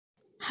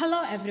Hello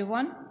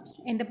everyone.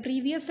 In the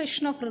previous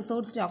session of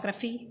Resource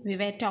Geography, we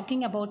were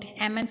talking about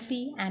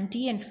MNC and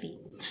TNC.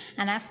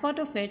 And as part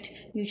of it,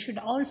 you should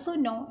also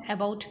know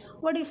about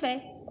what is a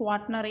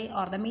quaternary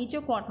or the major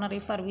quaternary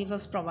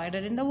services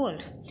provided in the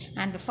world.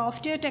 And the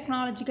software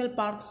technological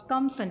parks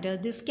comes under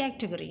this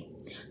category.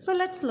 So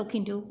let's look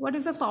into what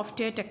is a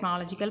software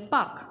technological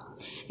park.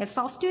 A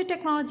software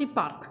technology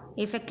park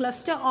is a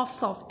cluster of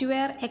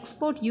software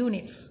export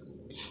units.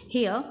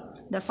 Here,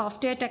 the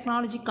software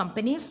technology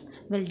companies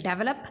will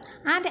develop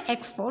and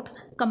export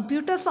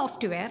computer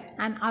software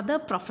and other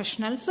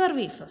professional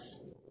services.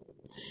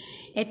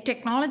 A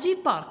technology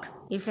park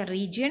is a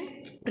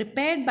region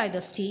prepared by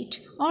the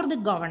state or the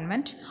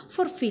government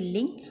for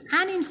filling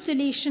and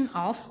installation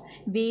of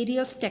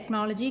various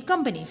technology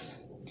companies.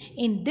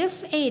 In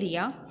this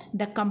area,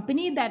 the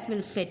company that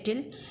will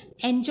settle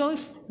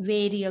enjoys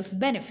various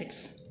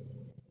benefits.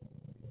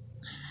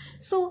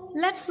 So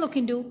let's look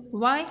into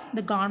why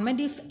the government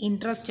is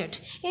interested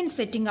in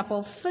setting up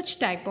of such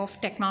type of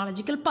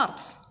technological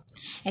parks.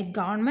 A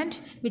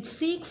government which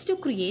seeks to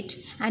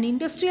create an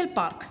industrial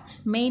park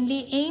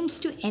mainly aims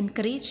to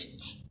encourage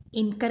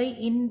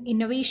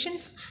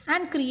innovations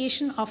and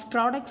creation of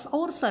products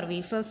or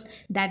services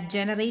that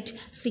generate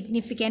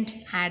significant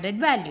added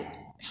value.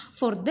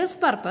 For this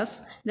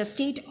purpose, the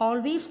state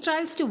always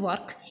tries to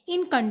work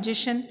in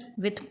conjunction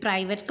with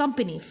private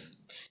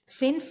companies.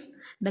 Since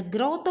the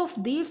growth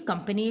of these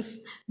companies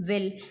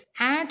will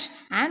add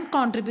and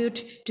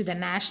contribute to the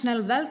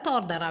national wealth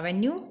or the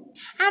revenue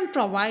and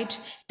provide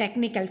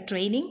technical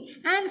training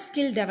and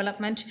skill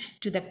development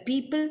to the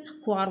people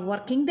who are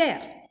working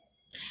there.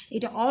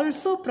 It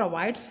also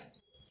provides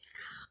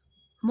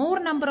more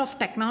number of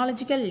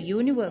technological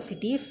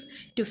universities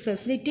to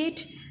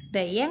facilitate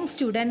the young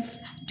students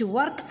to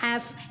work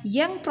as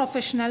young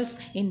professionals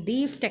in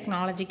these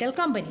technological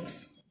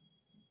companies.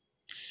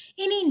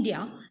 In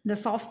India, the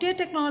software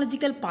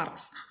technological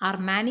parks are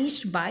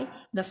managed by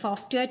the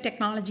Software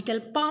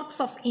Technological Parks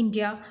of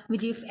India,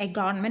 which is a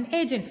government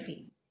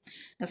agency.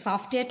 The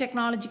Software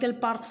Technological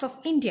Parks of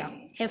India,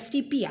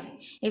 STPI,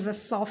 is a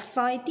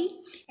society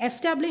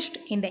established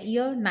in the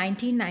year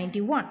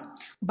 1991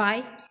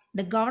 by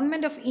the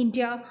Government of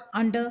India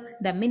under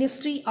the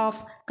Ministry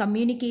of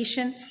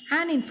Communication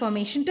and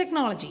Information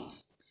Technology.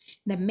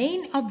 The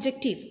main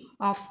objective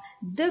of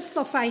this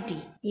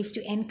society is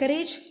to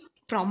encourage,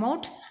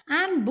 promote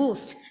and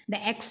boost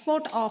the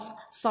export of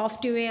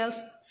softwares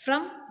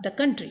from the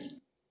country.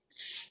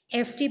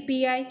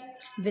 STPI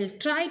will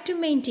try to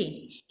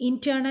maintain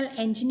internal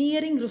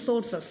engineering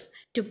resources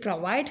to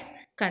provide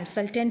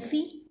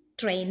consultancy,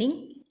 training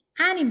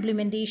and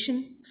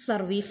implementation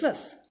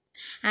services.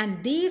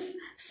 And these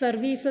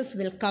services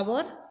will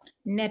cover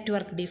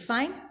network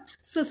design,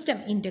 system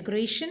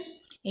integration,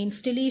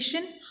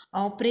 installation,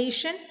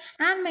 operation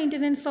and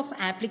maintenance of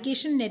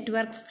application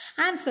networks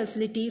and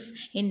facilities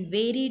in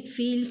varied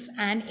fields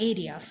and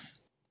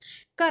areas.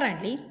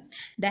 Currently,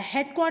 the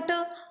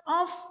headquarters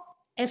of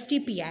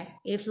STPI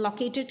is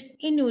located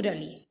in New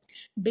Delhi.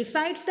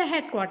 Besides the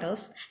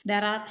headquarters,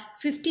 there are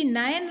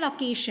 59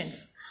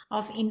 locations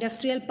of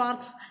industrial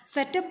parks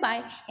set up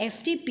by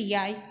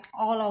STPI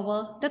all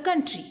over the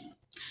country.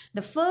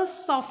 The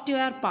first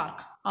software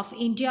park of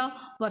India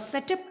was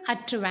set up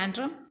at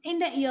Trivandrum in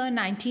the year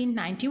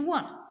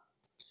 1991.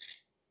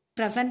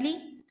 Presently,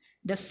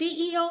 the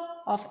CEO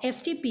of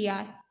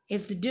STPI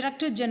is the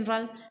Director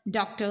General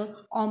Dr.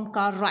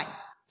 Omkar Rai.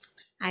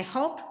 I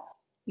hope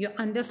you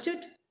understood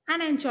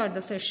and enjoyed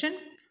the session.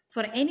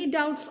 For any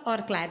doubts or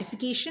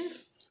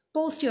clarifications,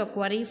 post your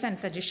queries and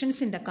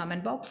suggestions in the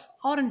comment box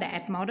or in the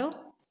Edmodo.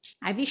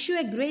 I wish you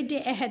a great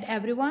day ahead,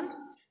 everyone.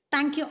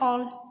 Thank you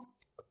all.